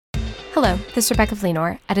Hello, this is Rebecca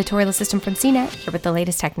Fleenor, editorial assistant from CNET, here with the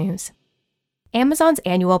latest tech news. Amazon's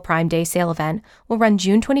annual Prime Day sale event will run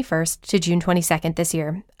June 21st to June 22nd this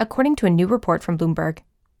year, according to a new report from Bloomberg.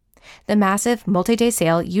 The massive multi-day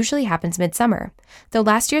sale usually happens midsummer, though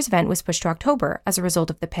last year's event was pushed to October as a result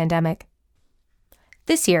of the pandemic.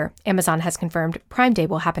 This year, Amazon has confirmed Prime Day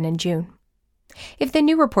will happen in June. If the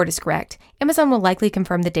new report is correct, Amazon will likely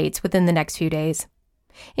confirm the dates within the next few days.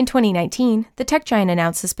 In 2019, the tech giant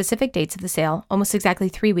announced the specific dates of the sale almost exactly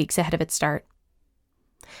 3 weeks ahead of its start.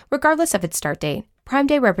 Regardless of its start date, Prime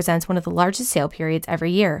Day represents one of the largest sale periods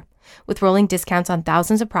every year, with rolling discounts on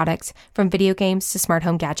thousands of products from video games to smart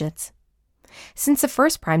home gadgets. Since the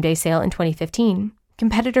first Prime Day sale in 2015,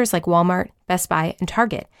 competitors like Walmart, Best Buy, and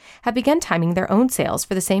Target have begun timing their own sales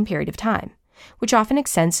for the same period of time, which often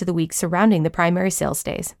extends to the weeks surrounding the primary sales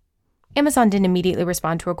days. Amazon didn't immediately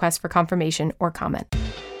respond to requests for confirmation or comment.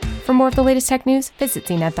 For more of the latest tech news, visit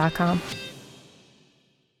CNET.com.